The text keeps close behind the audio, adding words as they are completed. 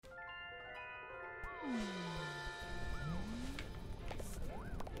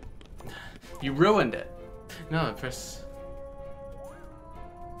You ruined it. No, press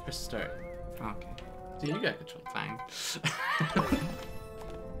start. Okay. See, you got control. Fine.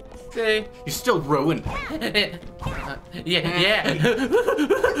 See? You still ruined it. Yeah.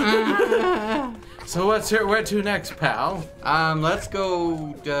 So where to next, pal? Let's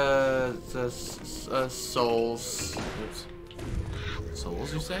go, Souls. Oops.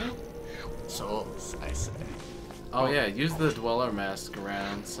 Souls, you say? Souls, I say. Oh yeah, use the Dweller mask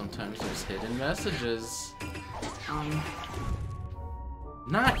around. Sometimes there's hidden messages.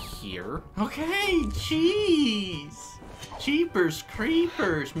 Not here. Okay, jeez. Jeepers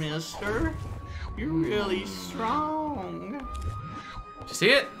creepers, mister. You're really strong. Did you see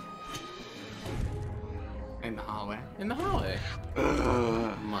it? In the hallway. In the hallway.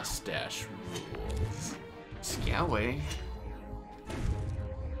 Mustache rules. Scalway.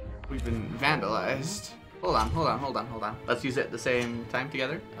 We've been vandalized. Hold on. Let's use it at the same time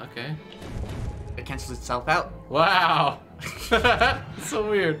together. Okay. It cancels itself out. Wow. So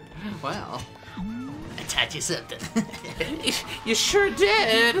weird. Well. I taught you something. You sure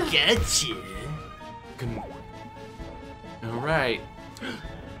did. Gotcha. All right.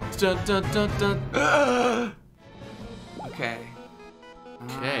 Dun, dun, dun, dun. Okay.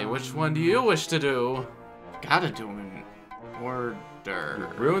 Okay, which one do you wish to do? Gotta do an order.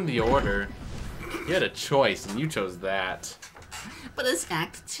 Ruin the order. You had a choice, and you chose that. But it's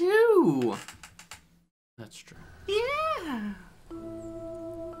Act 2. That's true. Yeah.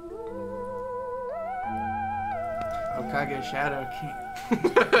 Okage Shadow King.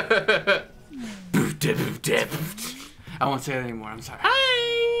 I won't say that anymore. I'm sorry.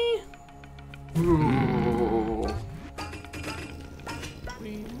 Hi. Ooh.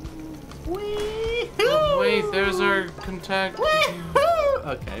 Oh, wait, there's our contact.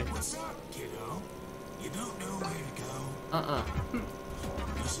 Okay. What's up, kiddo? You don't know where to go.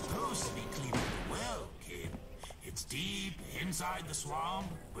 You're supposed to be cleaning the well, kid. It's deep inside the swamp,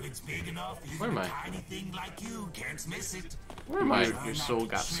 but it's big enough Where even am a I? tiny thing like you can't miss it. Where am I? Your soul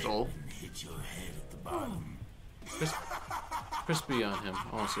got stole. And hit your head at the bottom. Press B on him.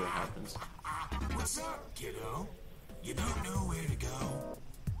 I want to see what happens. What's up, kiddo? You don't know where to go.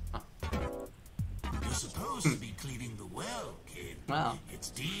 You're supposed to be cleaning the well, kid. Well. It's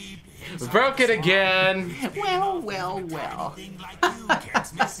deep We inside broke the it swamp. again. Well. Thing like you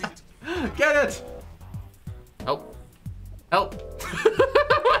can't miss it. Get it! Help. Help.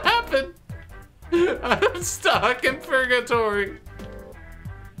 What happened? I'm stuck in purgatory.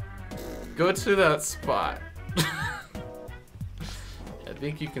 Go to that spot. I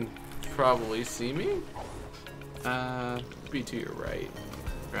think you can probably see me. Be to your right.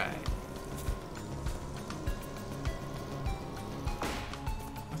 Right.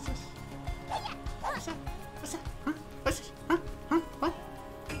 What's this? What's that? What's that? Huh? What's this? Huh? Huh? What?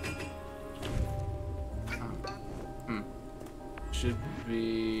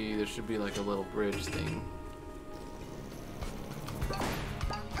 There should be like a little bridge thing.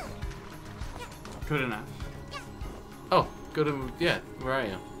 Good enough. Oh, go to, yeah, where I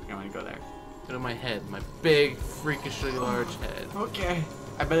am. You want to go there? Go to my head, my big, freakishly large head. Okay.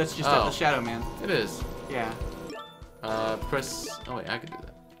 I bet it's just at Oh. the Shadow Man. It is. Yeah. Press, oh wait, I could do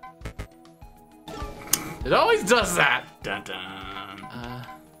that. It always does that! Dun dun.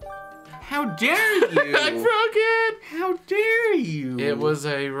 How dare you? I broke it! How dare you? It was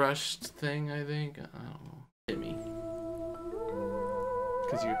a rushed thing, I think. I don't know. Hit me.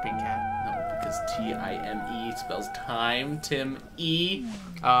 Because you're a pink cat. No, because T-I-M-E spells time. Tim E.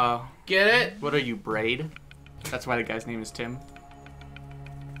 Oh. Get it? What are you, Braid? That's why the guy's name is Tim.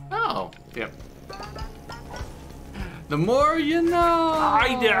 Oh. Yep. The more you know.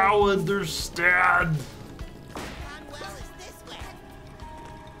 I now understand.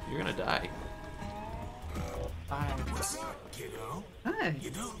 You're gonna die. Bye. What's up, kiddo? Hi.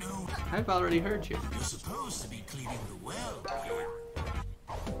 You don't know. I've already heard you. You're supposed to be cleaning the well, kid.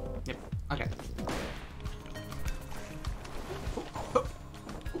 Yep. Okay.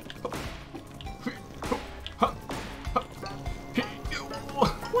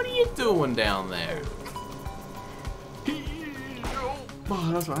 What are you doing down there?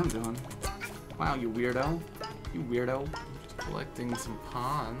 Oh, that's what I'm doing. Wow, you weirdo. You weirdo. Collecting some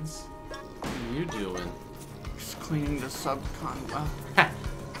pawns. What are you doing? Just cleaning the subcon.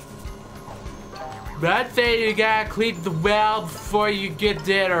 I'd say you gotta clean the well before you get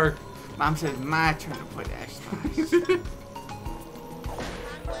dinner. Mom said my turn to put Ashley.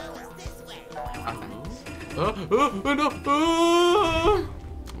 No. We'll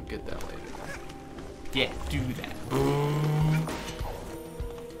get that later. Yeah, do that.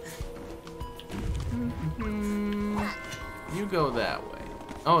 You go that way.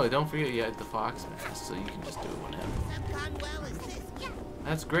 Oh, don't forget you had the fox mask, so you can just do it whenever.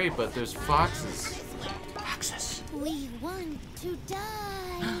 That's great, but there's foxes. Access. We want to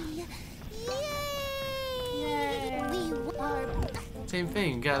die. Yay! We are. Same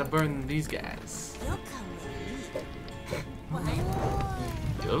thing, you gotta burn these guys. You'll come with me. What?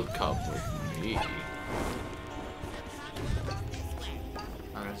 You'll come with me.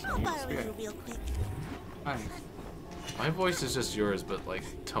 I'll borrow you real quick. Hi. My voice is just yours, but like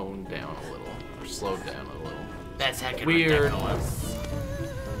toned down a little, or slowed down a little. That's heckin' Weird. ridiculous.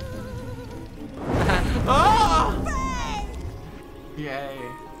 Oh! Yay.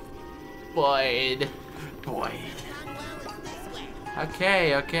 Boyd. Boy.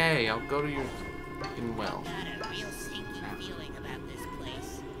 Okay, okay, I'll go to your fucking well. Got a real sinking feeling about this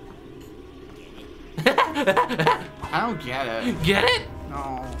place. I don't get it. Get it?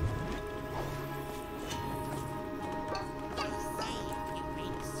 No.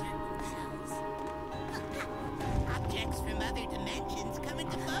 Objects from other dimensions come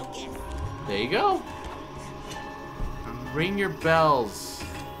into focus. There you go. Ring your bells.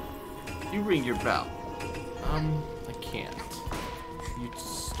 You ring your bell. I can't. You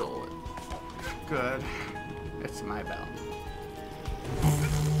stole it. Good. It's my bell.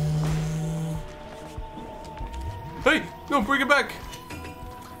 Hey! No, bring it back!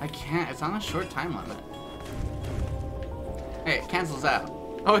 I can't. It's on a short time limit. Hey, it cancels out.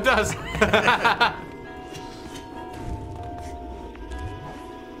 Oh, it does!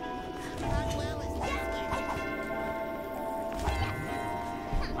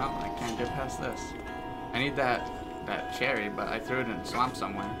 Well, I can't get past this. I need that cherry, but I threw it in a swamp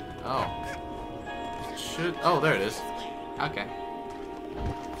somewhere. Oh. Should. Oh, there it is. Okay.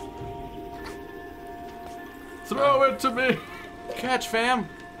 Throw it to me! Catch, fam!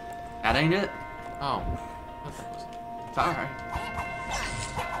 That ain't it. Oh. What that was. It's alright.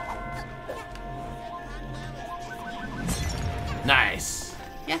 Nice!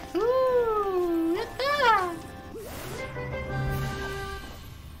 Yahoo! Yatta!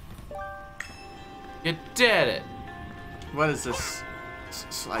 You did it! What is this?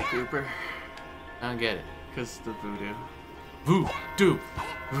 Sly Cooper? I don't get it. Cause the voodoo. Voodoo!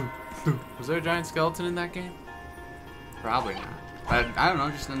 Voodoo. Was there a giant skeleton in that game? Probably not. But I don't know,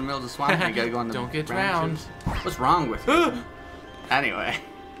 just in the middle of the swamp, you gotta go on the Don't get branches. What's wrong with you? Anyway.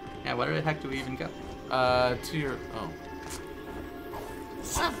 Yeah, where the heck do we even go? To your. Oh.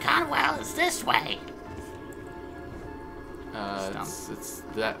 Some Conwell is this way. It's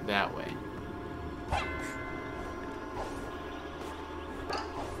that way.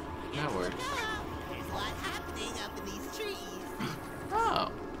 That works. There's a lot happening up in these trees.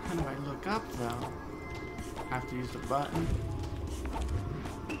 Oh. How do I look up though? Have to use the button.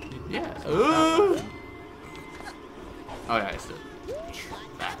 Yeah. Oh yeah, I see.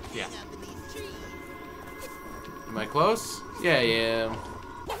 That, yeah. Up in these trees. Am I close? Yeah, I am.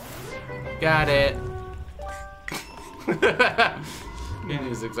 Got it. The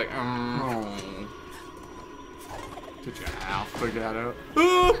music's like. Oh. Did you I'll figure that out.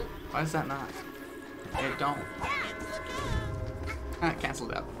 Why is that not? It don't. Ah, it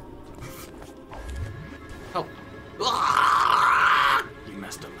canceled out. Oh. You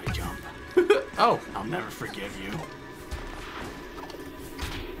messed up my jump. Oh. I'll never forgive you.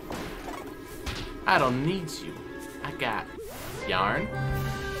 I don't need you. I got yarn.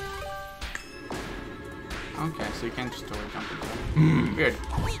 Okay, so you can't just totally jump into it. Weird.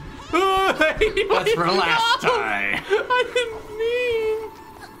 That's That's for last time. I didn't mean.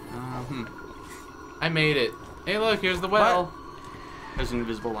 I made it. Hey, look, here's the well. There's an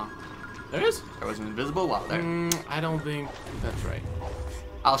invisible wall. There is? There was an invisible wall there. I don't think that's right.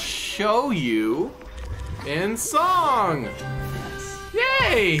 I'll show you. In song!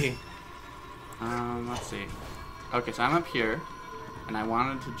 Yay! Let's see. Okay, so I'm up here, and I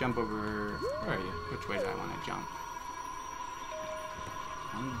wanted to jump over. Where are you? Which way do I want to jump?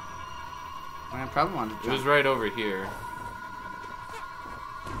 I probably want to It was jump. right over here.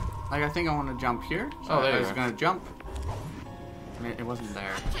 Like, I think I want to jump here. So Oh, there I you was are. gonna jump. It wasn't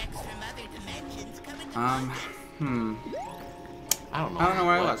there. Objects from other dimensions come into I don't know. I don't know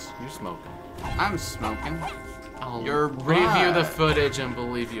where I what. was. You're smoking. I'm smoking. I'll You're review the right. footage and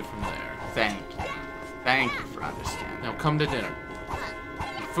believe you from there. Thank you. Thank you for understanding. Now come to dinner.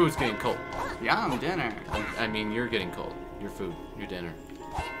 Your food's getting cold. Yum, dinner. I mean, you're getting cold. Your food, your dinner.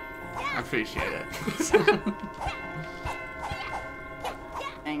 I appreciate it.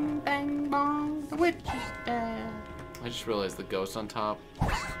 Bang, bang, bong, the witch is dead. I just realized the ghost on top,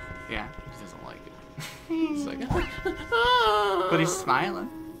 Yeah, he doesn't like it. He's like, but he's smiling.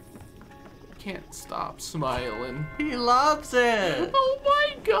 can't stop smiling. He loves it. Oh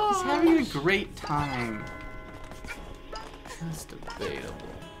my god! He's having a great time. That's debatable.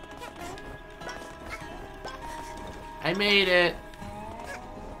 I made it.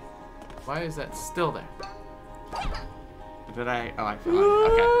 Why is that still there? Did I? Oh, I fell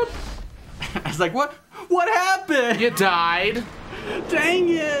on. Okay. I was like, what? What happened? You died. Dang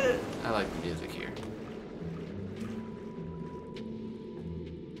it! I like the music here.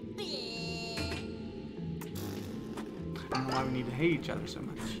 I don't know why we need to hate each other so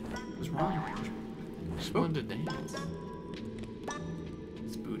much. What's wrong? Just wanted to dance.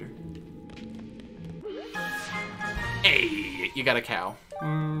 Spooter. Hey, you got a cow.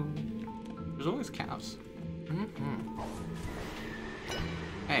 There's always cows. Mm-hmm.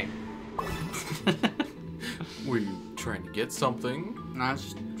 Hey. Were you trying to get something? No, I was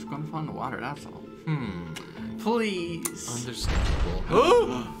just going to fall in the water, that's all. Please.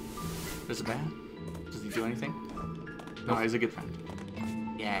 Understandable. There's a bat. Does he do anything? No, he's a good friend.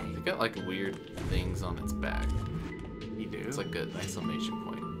 Yay. They got like weird things on its back. You do? It's like an exclamation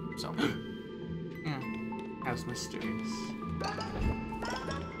point or something. Yeah. That was mysterious.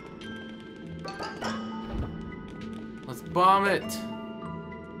 Let's bomb it.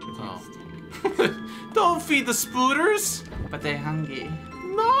 Oh. Don't feed the spooters. But they're hungry.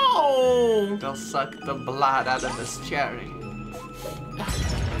 No. They'll suck the blood out of this cherry.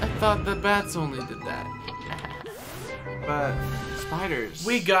 I thought the bats only did that. But spiders.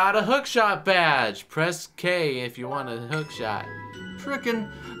 We got a hookshot badge. Press K if you want a hookshot.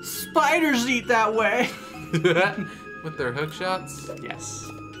 Frickin' spiders eat that way. With their hookshots? Yes.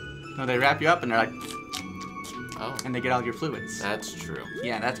 No, they wrap you up and they're like, Oh, and they get all your fluids. that's true.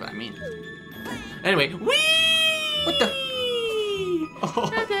 Yeah, that's what I mean. Anyway, whee! What the?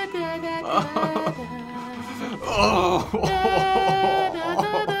 Oh.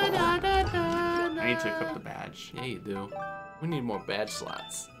 I need to equip the badge. Yeah, you do. We need more badge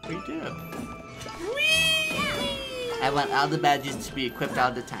slots. We do. I want all the badges to be equipped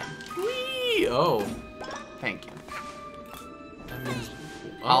all the time. Whee! Oh, Thank you. that means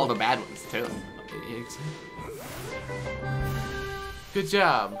All the bad ones too. Good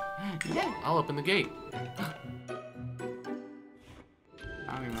job. Yeah. I'll open the gate. I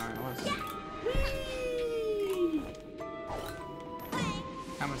don't even know where it was.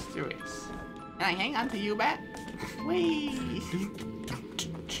 How mysterious. Can I hang on to you, bat? Whee!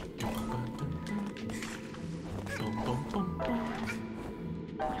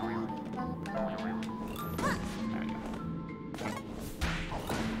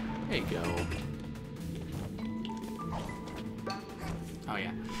 There you go. Oh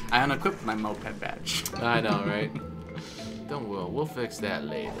yeah. I unequipped my moped badge. I know, right? Don't worry, we'll fix that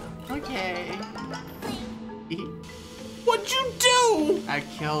later. Okay. What'd you do? I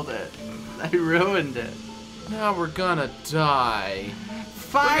killed it. I ruined it. Now we're gonna die.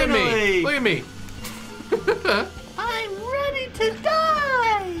 Finally! Look at me. I'm ready to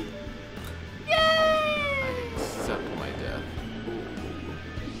die! Yay! Accept my death.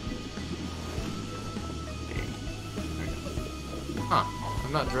 Huh.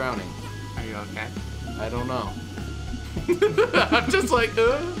 I'm not drowning. Are you okay? I don't know. I'm just like,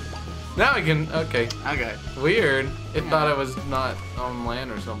 Now I can, okay. Okay. Weird. It Yeah. thought I was not on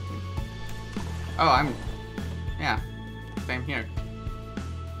land or something. Oh, yeah. Same here.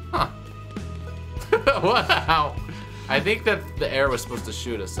 Huh. Wow. I think that the air was supposed to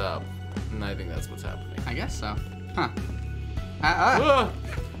shoot us up. And I think that's what's happening. I guess so. Huh. Ah.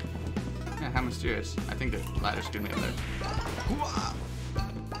 Yeah, how mysterious. I think the ladder screwed me up there.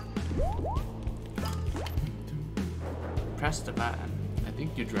 Press the button. I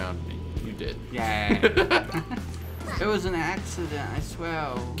think you drowned me. You did. Yay. It was an accident, I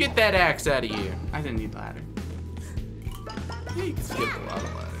swear. Get that axe out of here. I didn't need the ladder. Yeah, you can skip a lot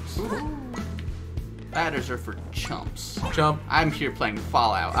of ladders. Ladders are for chumps. Jump. I'm here playing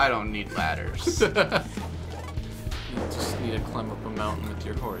Fallout. I don't need ladders. You just need to climb up a mountain with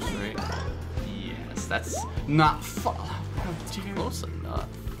your horse, right? Yes, that's not Fallout. How dare you. Close enough.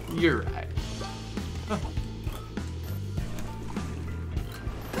 You're right.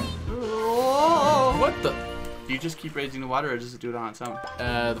 Oh, What the? do you just keep raising the water or just do it on its own?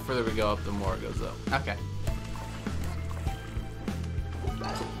 The further we go up, the more it goes up. Okay.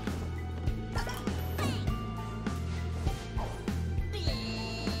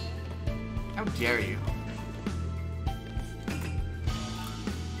 How dare you?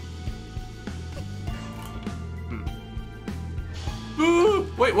 Ooh,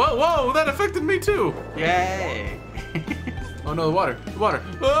 wait, whoa, that affected me too. Yay! Oh no, the water.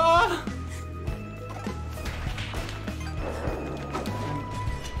 Ah!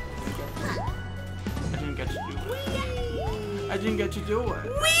 I didn't get to do it.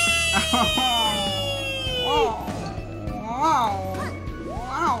 Wow. Wow.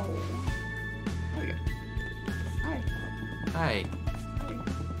 Wow. Okay. Hi. Hi.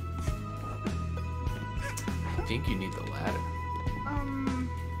 I think you need the ladder.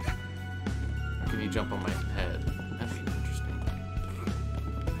 Or can you jump on my head? That'd be interesting.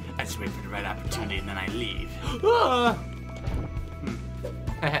 I just wait for the right opportunity and then I leave.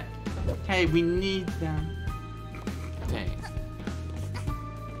 Hey, we need them. Dang.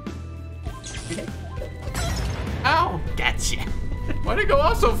 Ow! Gotcha. Why'd it go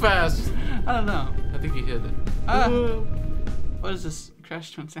off so fast? I don't know. I think he hit it. What is this?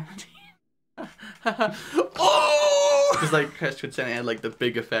 Crash to Insanity? Oh! Because like Crash to Insanity had like the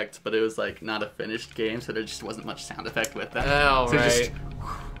big effects, but it was like not a finished game, so there just wasn't much sound effect with that. Oh, so right. Just...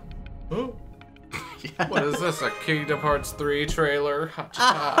 yeah. What is this? A Kingdom Hearts 3 trailer?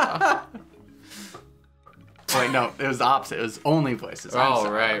 Wait, no, it was the opposite. It was only voices. Oh,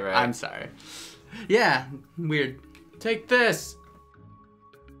 right. I'm sorry. Yeah, weird. Take this.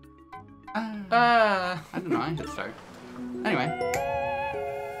 I don't know. I should start. Anyway,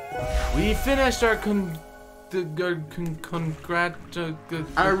 we finished our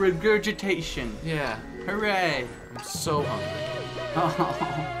our regurgitation. Yeah. Hooray! I'm so hungry.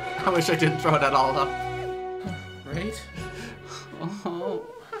 Oh, I wish I didn't throw that all up. Right? Oh,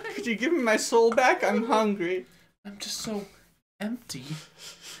 could you give me my soul back? I'm hungry. I'm just so empty.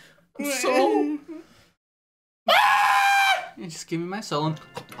 I'm so... You just give me my soul and...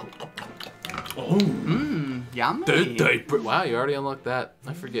 Oh. Yummy. Wow, you already unlocked that.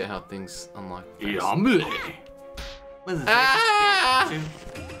 I forget how things unlock. Yummy. What is this? Ah!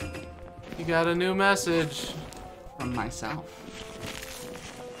 You got a new message. From myself.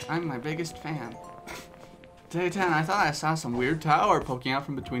 I'm my biggest fan. Day 10, I thought I saw some weird tower poking out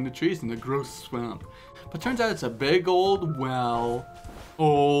from between the trees in the gross swamp. But turns out it's a big old well.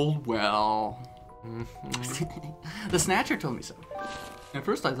 Old well. The Snatcher told me so. At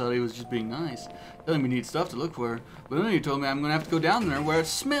first I thought he was just being nice, telling me neat stuff to look for. But then he told me I'm gonna have to go down there where it's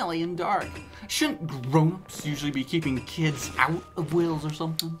smelly and dark. Shouldn't grown-ups usually be keeping kids out of wells or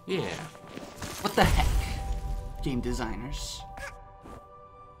something? Yeah. What the heck? Game designers.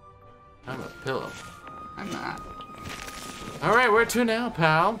 I'm a pillow. I'm not. Alright, where to now,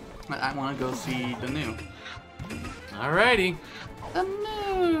 pal? I want to go see the new. Alrighty. The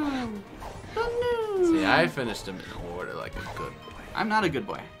new. The new. See, I finished them in order like a good boy. I'm not a good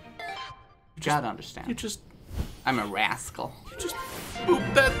boy. You gotta understand. You just... I'm a rascal. You just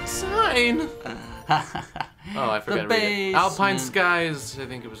booped that sign. Oh, I forgot to read it. Alpine Skies, I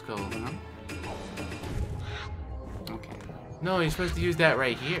think it was called. Okay. No, you're supposed to use that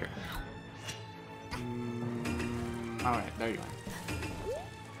right here. Alright, there you are.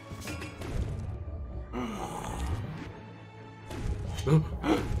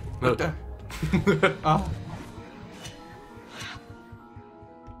 What the? Oh.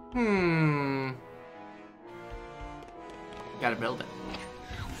 Gotta build it.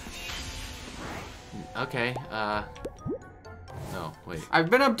 Okay, no, wait. I've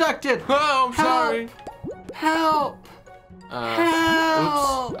been abducted! Oh, I'm sorry! Help!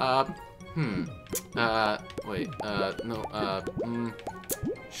 Oops. Wait, no,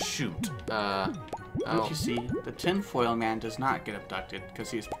 shoot. Don't you see? The tinfoil man does not get abducted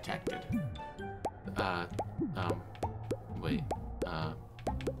because he is protected. Wait,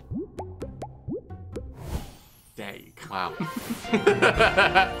 There you go. wow.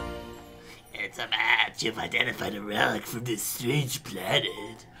 It's a match. You've identified a relic from this strange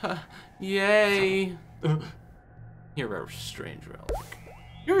planet. Yay! You're a strange relic.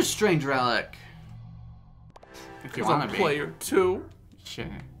 You're a strange relic. If you want to be. Player 2. Sure.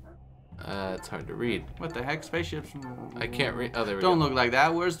 It's hard to read. What the heck? Spaceships? I can't read. Oh, there we go. Don't look like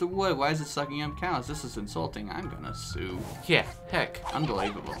that. Where's the wood? Why is it sucking up cows? This is insulting. I'm gonna sue. Yeah, heck.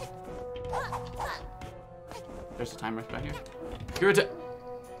 Unbelievable. There's a time rift right here. You're a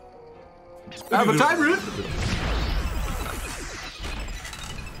I have a time rift!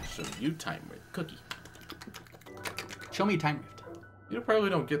 Show you time rift. Cookie. Show me time rift. You probably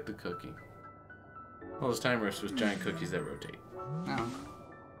don't get the cookie. All those time rifts with giant cookies that rotate. No.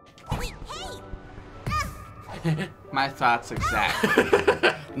 Wait, hey! My thoughts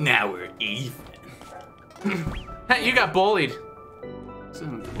exactly. Now we're even. Hey, you got bullied. This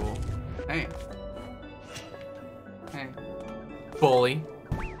isn't cool. Hey. Hey. Bully.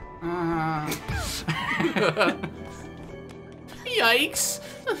 Yikes.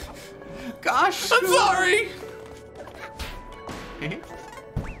 Gosh. I'm sorry.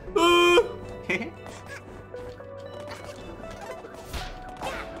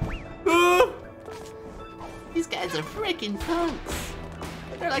 These guys guys are freaking punks.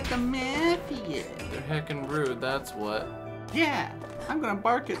 They're like the mafia. They're heckin' rude, that's what. Yeah, I'm gonna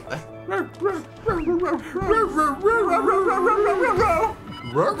bark at them.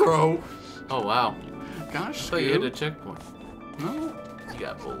 Oh wow. Gosh, I thought you hit a Scoob. checkpoint. No, You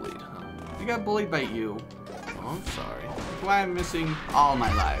got bullied, huh? I got bullied by you. Oh, I'm sorry. That's why I'm missing all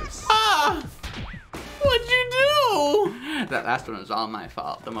my lives. Ah! What'd you do? That last one was all my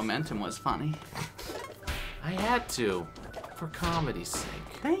fault. The momentum was funny. I had to. For comedy's sake.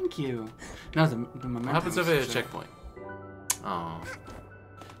 Thank you. No, the momentum. What happens if I hit a checkpoint? Oh.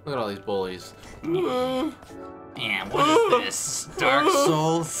 Look at all these bullies. Man, what is this? Dark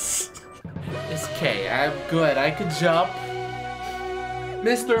Souls? It's K. I'm good. I can jump.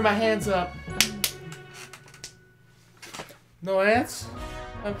 Mister, my hands up. No answer?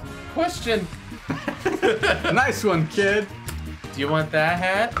 Question. Nice one, kid. Do you want that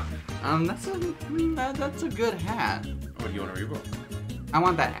hat? That's a good hat. Or do you want to reroll? I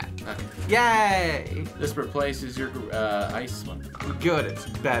want that hat. Okay. Yay! This replaces your ice one. Good, it's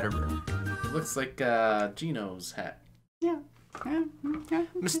better. It looks like Gino's hat. Yeah.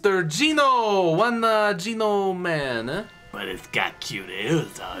 Mr. Gino! One Gino man, eh? But it's got cute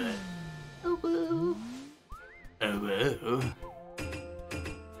ears on it. Oh, woo. Oh, whoa.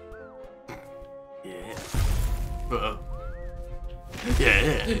 Yeah. Uh-oh.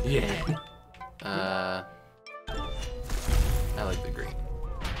 Yeah. Yeah. I like the green.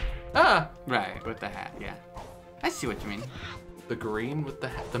 Ah! Right, with the hat, yeah. I see what you mean. The green with the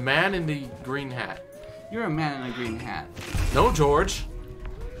hat. The man in the green hat. You're a man in a green hat. No, George.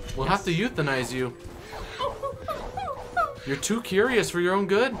 We'll have to euthanize you. You're too curious for your own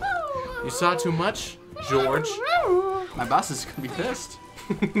good. You saw too much, George. My boss is gonna be pissed.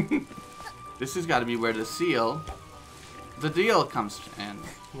 This has got to be where the deal comes in.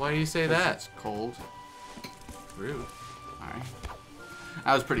 Why do you say that? It's cold. Rude. Alright.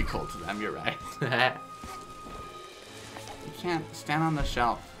 I was pretty cold to them, you're right. You can't stand on the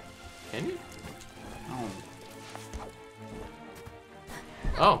shelf. Can you? Oh.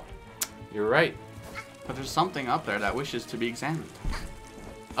 Oh, you're right. But there's something up there that wishes to be examined.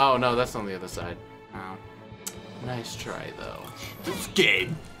 Oh, no, that's on the other side. Oh. Nice try, though. This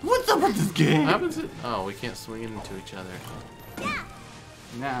game. What's up with this game? What happens? Oh, we can't swing into each other.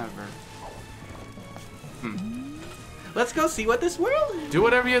 Never. Let's go see what this world is. Do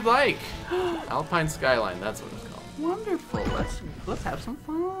whatever you'd like. Alpine Skyline, that's what it's called. Wonderful. Let's have some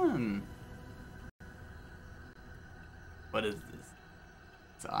fun. What is this?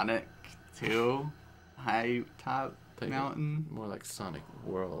 Sonic 2 high top Think mountain. More like Sonic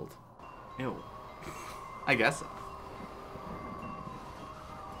World. Ew. I guess so.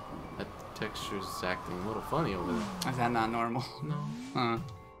 That texture's acting a little funny over there. Is that not normal? No. Huh.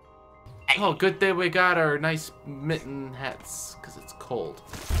 Oh, good thing we got our nice mitten hats, because it's cold.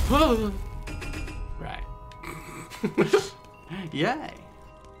 Right. Yay.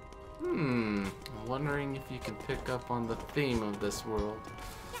 I'm wondering if you can pick up on the theme of this world.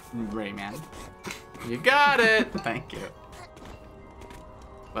 Rayman. You got it! Thank you.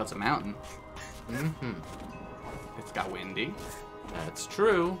 Well, it's a mountain. It's got windy. That's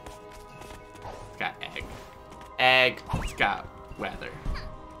true. It's got egg. Egg. It's got weather.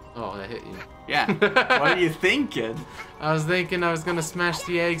 Oh, that hit you. Yeah. What are you thinking? I was thinking I was gonna smash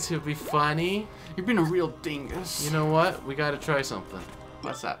the eggs. It would be funny. You've been a real dingus. You know what? We gotta try something.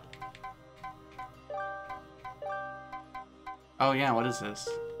 What's up? Oh yeah, what is this?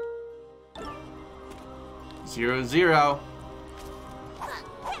 0-0.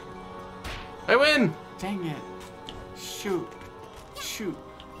 I win! Dang it. Shoot. Shoot.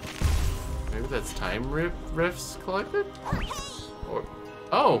 Maybe that's time riffs collected? Or...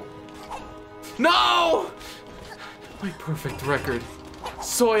 Oh! No! My perfect record.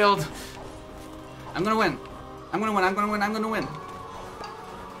 Soiled. I'm gonna win. I'm gonna win. I'm gonna win. I'm gonna win.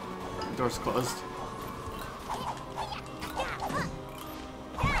 The door's closed.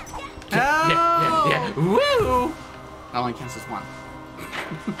 Yeah. Woo! That only counts as one.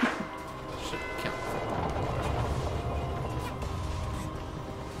 Should count.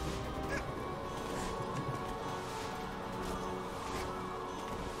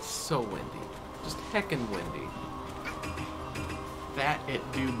 So windy. Just heckin' windy. That it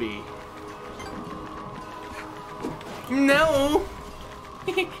do be. No!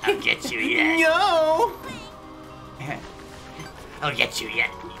 I'll get you yet. No! I'll get you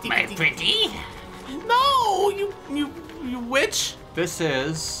yet, my pretty. No! You witch! This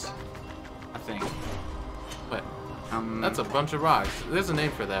is a thing. What? That's That's a bunch of rocks. There's a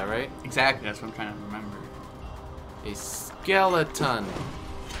name for that, right? exactly. That's what I'm trying to remember. A skeleton.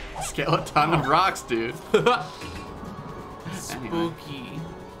 Skeleton of rocks, dude. Spooky.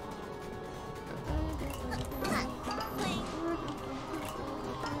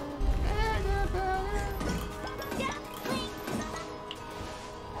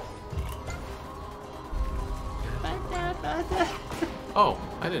 Oh,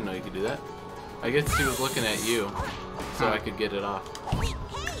 I didn't know you could do that. I guess he was looking at you, so I could get it off.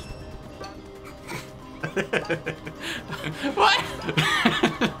 What?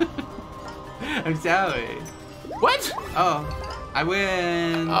 I'm sorry. What? Oh, I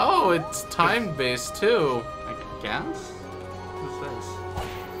win. Oh, it's time-based too. I guess? What's this?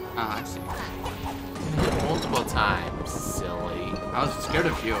 Oh, I see. Multiple times, silly. I was scared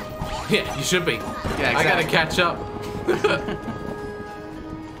of you. Yeah, you should be. Yeah, I gotta exactly. catch up.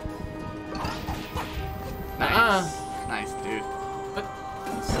 Nice. Nice, dude. What?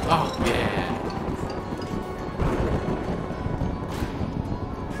 Oh, yeah.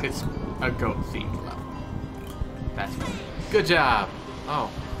 It's a goat themed level. That's what it is. Good job. Oh,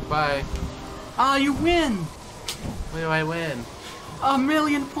 bye. Oh, you win! What do I win?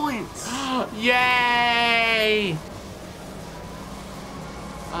 1,000,000 points! Yay!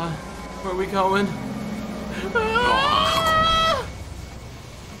 Where are we going? Ah!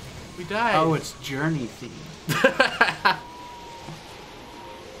 We died. Oh, it's journey themed.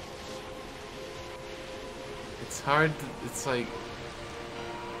 It's hard to, it's like...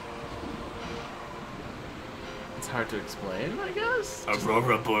 It's hard to explain, I guess.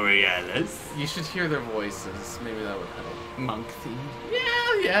 Aurora Borealis. You should hear their voices. Maybe that would help. Monk themed.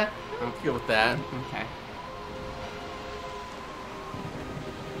 Yeah. I'll go with that. Okay.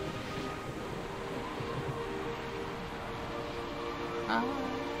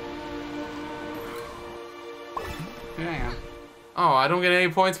 Here I am. Oh, I don't get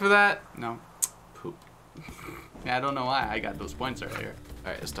any points for that? No. Poop. Yeah, I don't know why I got those points earlier.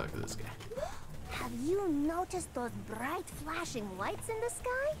 Alright, let's talk to this guy. Have you noticed those bright flashing lights in the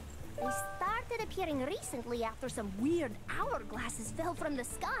sky? They started appearing recently after some weird hourglasses fell from the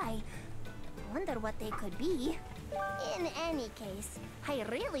sky. Wonder what they could be. In any case, I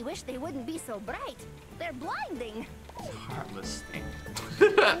really wish they wouldn't be so bright. They're blinding. Heartless thing.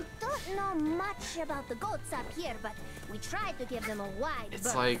 I don't know much about the goats up here, but we tried to give them a wide It's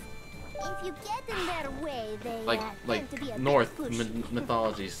berth. like If you get in their way, they like tend to be a bit North pushy.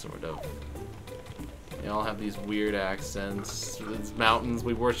 mythology, sort of. They all have these weird accents. It's mountains.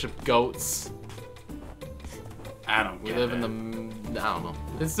 We worship goats. I don't We get live it. in the. I don't know.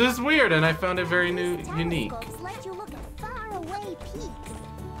 It's just weird, and I found it very new, These unique. telescopes let you look at faraway peaks.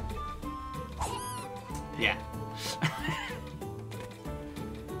 Yeah.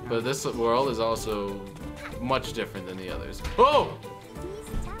 But this world is also much different than the others. Oh! These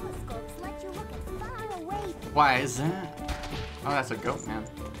telescopes let you look at faraway peaks. Why is that? Oh, that's a goat, man.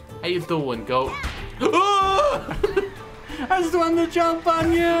 How you doing, goat? Oh! I just wanted to jump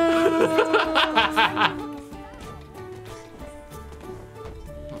on you!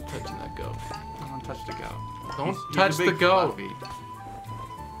 Not touching that goat. I want to touch the goat. Don't He's touch a the big goat. Fluffy.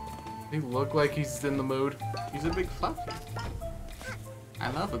 He look like he's in the mood. He's a big fluffy. I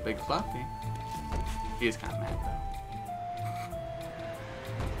love a big fluffy. He is kind of mad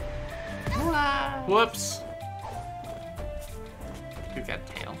though. Whoops. He's got a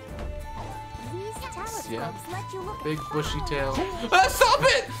tail. These telescopes let you look Big at bushy faraway tail. peaks. Ah, stop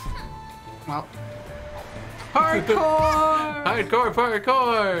it! Well. Hardcore!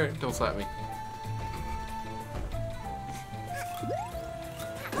 Hardcore! Don't slap me.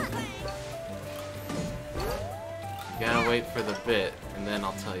 Gotta wait for the bit, and then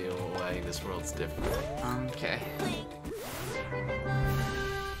I'll tell you why this world's different. Okay.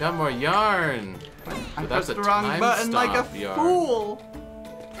 Got more yarn! I But that's pressed a the wrong time button like a stop yarn. fool.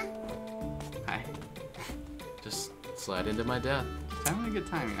 Hi. Just slide into my death. Having a good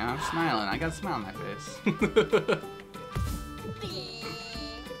time, you know? I'm smiling. I got a smile on my face.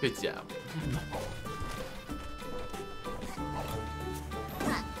 Good job.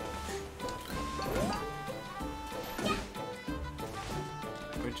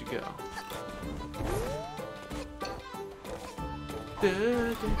 Where'd you go?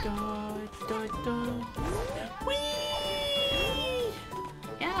 Whee!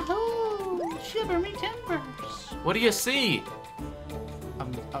 Yahoo! Shiver me timbers. What do you see?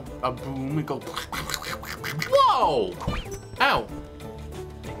 A boom. It goes. Whoa! Ow!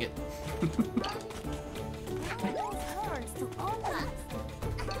 Dang it. Those horns to open.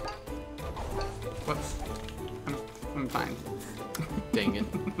 Whoops. I'm fine. Dang it.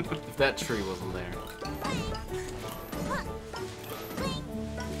 If that tree wasn't there.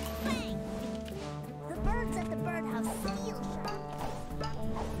 The birds at the birdhouse steal shot.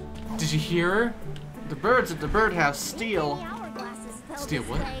 Did you hear her? The birds at the birdhouse steal. Steal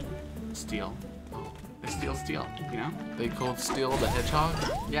what? Steal. They steal steel, you know? They called Steel the Hedgehog?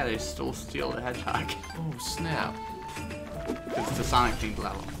 Yeah, they stole Steel the Hedgehog. Oh, snap. It's the Sonic themed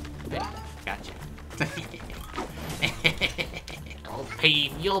level. Hey, Gotcha.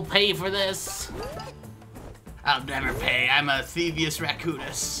 you'll pay for this. I'll never pay. I'm a Thievius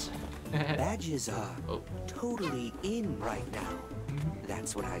Raccoonus. Badges are Oh. totally in right now.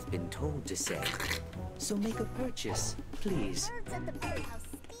 That's what I've been told to say. So make a purchase, please.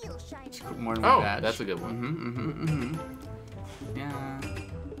 More than Oh, one badge. that's a good one. Yeah.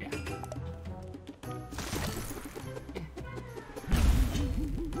 Yeah.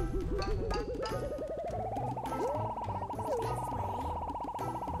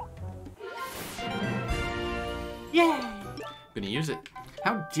 Yay! Gonna use it.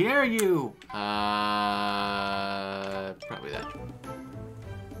 How dare you! Probably that.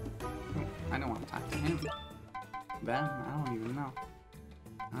 I don't want to talk to him. Ben, I don't even know.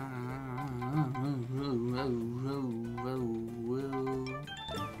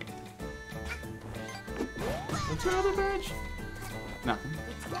 What's your other badge? Nothing.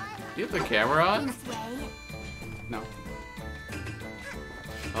 Do you have the camera on? No.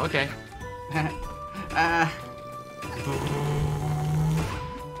 Okay.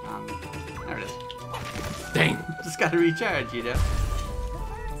 There it is. Dang. Just gotta recharge, you know?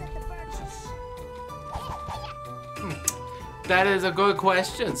 That is a good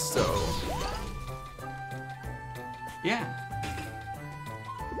question, so. Yeah.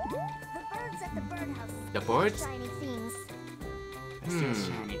 The birds at the birdhouse. The birds? Shiny things. I steal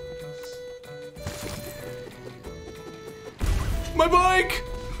shiny My bike!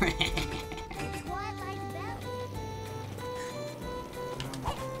 Twilight Bell.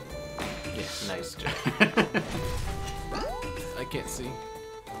 Yeah, nice job. I can't see.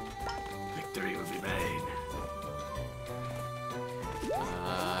 Victory will be made.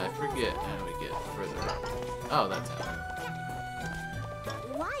 I forget how we get further up. Oh, that's how.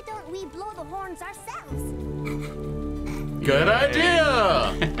 Why don't we blow the horns ourselves? Good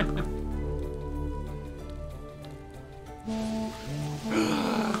idea!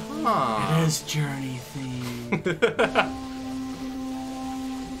 It is journey theme.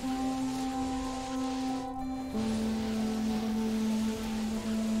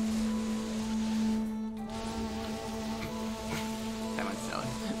 That one's silly.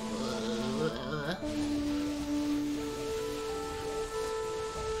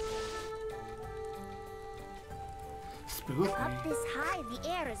 Spooky. Up this high, the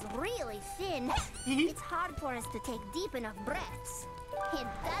air is really thin. It's hard for us to take deep enough breaths. It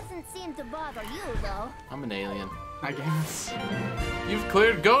doesn't seem to bother you, though. I'm an alien. I guess. You've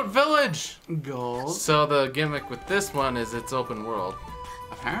cleared Goat Village! Gold. So the gimmick with this one is it's open world.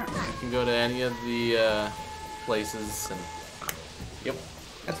 Apparently. You can go to any of the places and yep,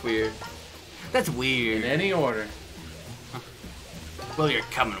 That's weird. That's in weird. any order. Well, you're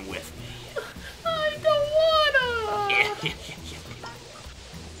coming with me. I don't wanna.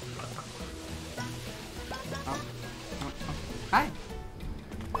 Hi.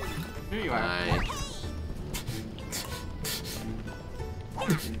 Here you are.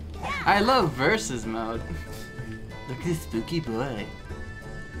 I love versus mode. Look at this spooky boy.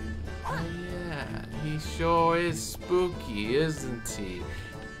 Oh yeah, he sure is spooky, isn't he?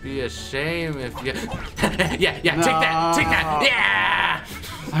 Be a shame if you. yeah, take that, yeah.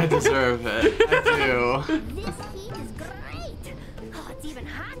 I deserve it. I do. This heat is great. Oh, it's even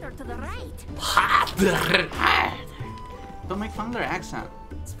hotter to the right. Don't make fun of their accent.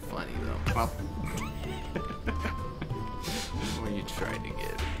 It's funny though. Well, What are you trying to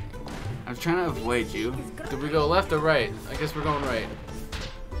get? I was trying to avoid you. Did we go left or right? I guess we're going right.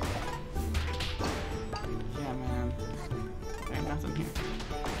 Yeah, man. There's nothing here.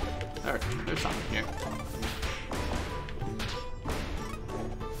 There's something here.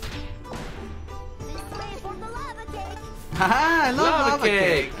 This way for the lava cake. Haha, I love lava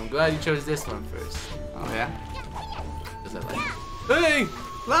cake. I'm glad you chose this one first. Oh yeah. Cause I like it. Hey!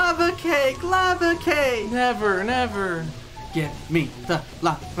 Lava cake, lava cake. Never. Give me the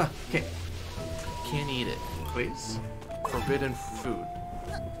lava cake, Can't eat it. please. Forbidden food.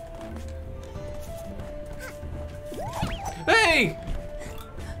 Hey!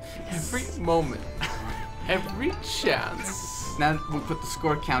 Every moment. Every chance. Now we put the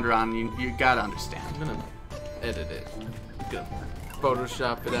score counter on. You gotta understand. I'm gonna edit it. Gonna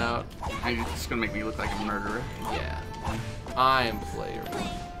Photoshop it out. It's gonna make me look like a murderer. Yeah. I am player.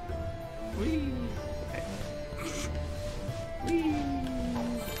 Whee.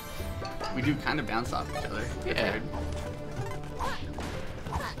 We do kind of bounce off each other. Yeah.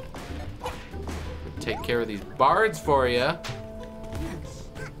 take care of these bards for you. Yes.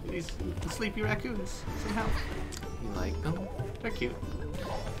 These sleepy raccoons. Somehow. You like them? They're cute.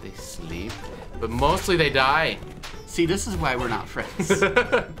 They sleep, but mostly they die. See, this is why we're not friends.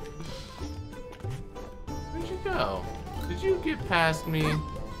 Where'd you go? Did you get past me?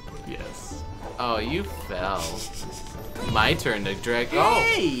 Yes. Oh, you fell. My turn to drag.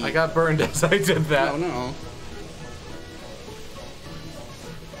 Hey! Oh, I got burned as I did that. Oh no.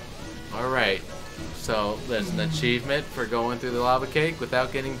 All right. So there's an achievement for going through the lava cake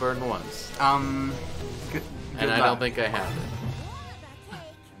without getting burned once. Good And I luck. don't think I have it.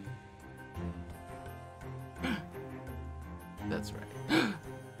 That's right.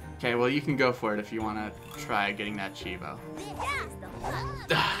 Okay, well you can go for it if you want to try getting that Chivo.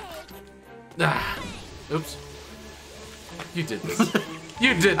 Ah, oops. You did this.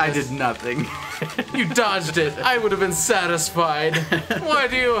 You did this. I did nothing. You dodged it. I would have been satisfied. Why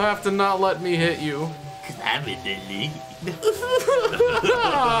do you have to not let me hit you? Cause I'm in the lead.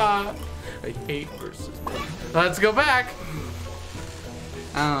 I hate versus. Let's go back.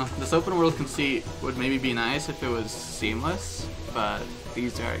 This open world conceit would maybe be nice if it was seamless, but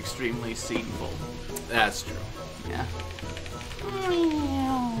these are extremely seamful. That's true. Yeah.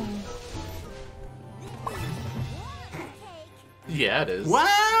 Yeah, it is.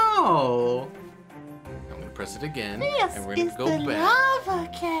 Wow! I'm gonna press it again, and we're gonna go back. Lava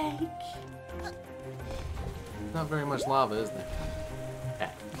cake. Not very much lava, is there?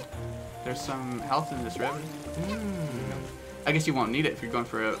 There's some health in this ribbon. I guess you won't need it if you're going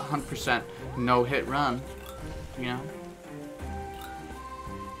for a 100% no-hit run, you know?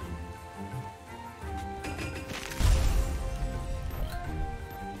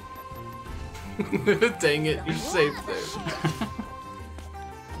 Dang it, you're safe there.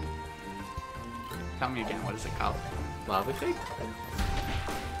 Tell me again, what is it called? Lava cake?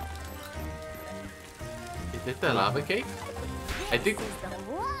 Is it the lava cake? I think.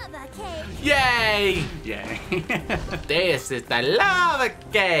 Lava cake. Yay! Yay. This is the lava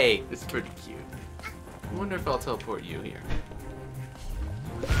cake! It's pretty cute. I wonder if I'll teleport you here.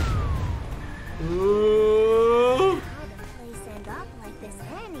 Ooh! How'd the place end up like this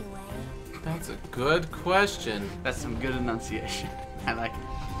anyway? That's a good question. That's some good enunciation. I like it.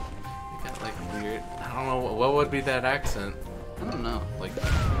 You got like weird. I don't know what would be that accent. I don't know. Like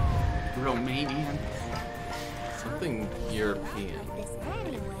Romanian. something European. Like this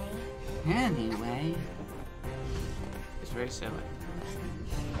anyway. Anyway. It's very silly.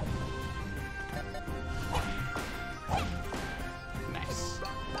 Nice.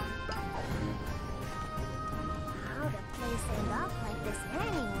 How'd the place end up like this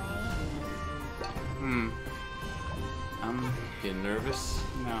anyway? Getting nervous?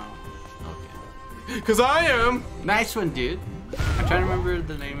 No. Okay. Cause I am. Nice one, dude. I'm trying to remember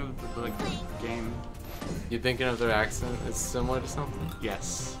the name of the game. You thinking of their accent is similar to something?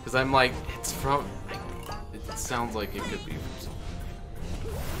 Yes. Cause I'm like, it's from. It sounds like it could be from something.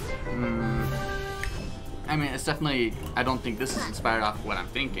 I mean, it's definitely. I don't think this is inspired off of what I'm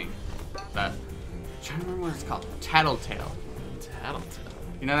thinking, but I'm trying to remember what it's called. Tattletale. Tattletale.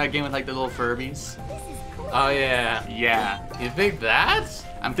 You know that game with like the little Furbies? This is cool. Oh yeah. Yeah. You think that?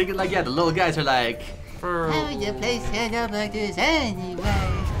 I'm thinking like, yeah, the little guys are like. For. The place end up like this anyway.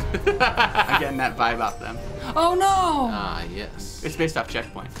 I'm getting that vibe off them. Oh no! Ah yes. It's based off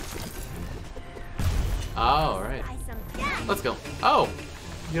Checkpoint. Oh, all right. Buy some gas. Let's go. Oh,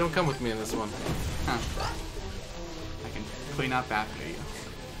 you don't come with me in this one. Huh. I can clean up after you.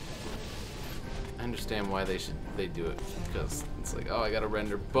 I understand why they do it because it's like, oh, I gotta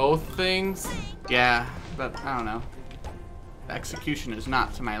render both things. Yeah, but I don't know. The execution is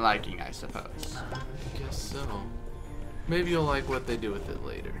not to my liking, I suppose. I guess so. Maybe you'll like what they do with it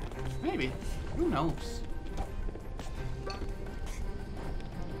later. Maybe. Who knows?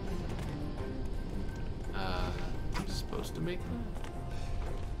 I'm supposed to make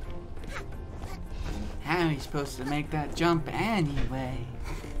that? How are you supposed to make that jump anyway?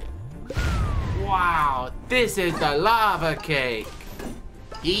 Wow, this is the lava cake.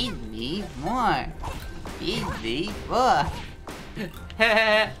 Feed me more. Feed me more.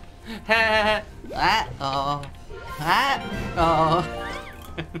 Uh-oh. Uh-oh.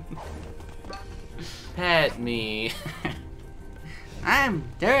 Pet me. I'm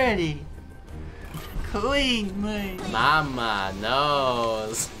dirty. Clean me. Mama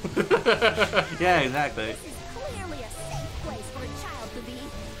knows. Yeah, exactly. This is clearly a safe place for a child to be.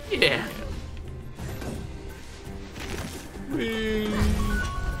 Yeah.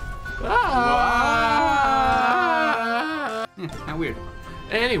 Ah. How weird.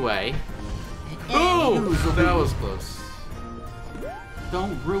 Anyway. Ooh, that was close.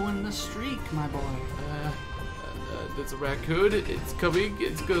 Don't ruin the streak, my boy. There's a raccoon. It's coming.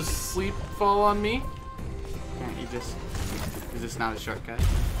 It's gonna fall on me. Can't you just... Is this not a shortcut?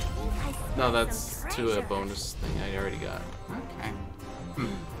 No, that's to a bonus thing I already got. Okay.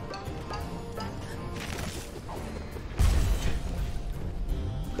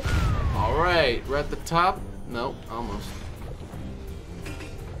 Alright, we're at the top. Nope, almost.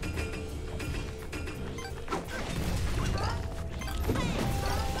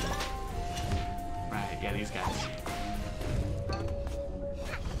 Right, yeah, these guys.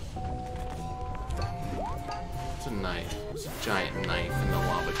 It's a knife. It's a giant knife in the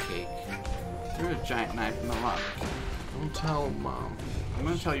lava cake. Threw a giant knife in the lava. Don't tell Mom. I'm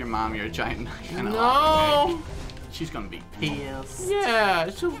gonna tell your mom you're a giant knife in a No! lava cake. She's gonna be pissed. Yeah,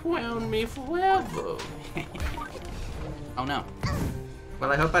 she'll wound me forever. Oh no.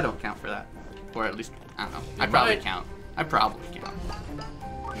 Well, I hope I don't count for that. Or at least, I don't know. I You probably might. count. I probably count.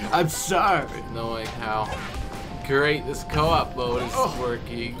 I'm sorry. Knowing how great this co-op mode is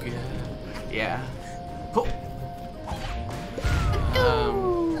working. Yeah. Oh.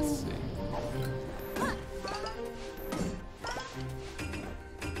 Let's see.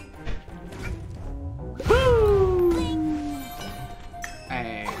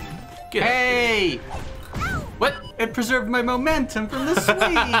 Hey. Get Hey! What? It preserved my momentum from the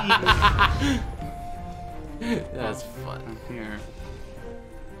swing. That's fun. Up here.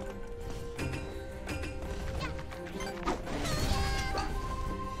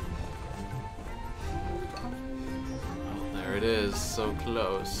 Oh, there it is. So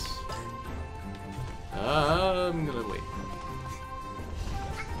close. I'm gonna wait.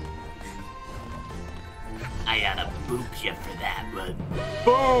 I gotta boop you for that one.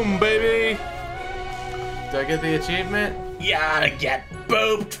 Boom, baby! Did I get the achievement? You oughta get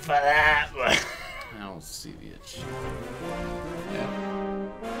booped for that one. I don't see the achievement.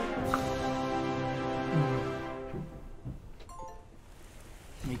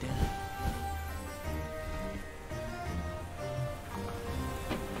 We did it.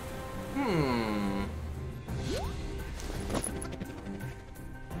 Hmm.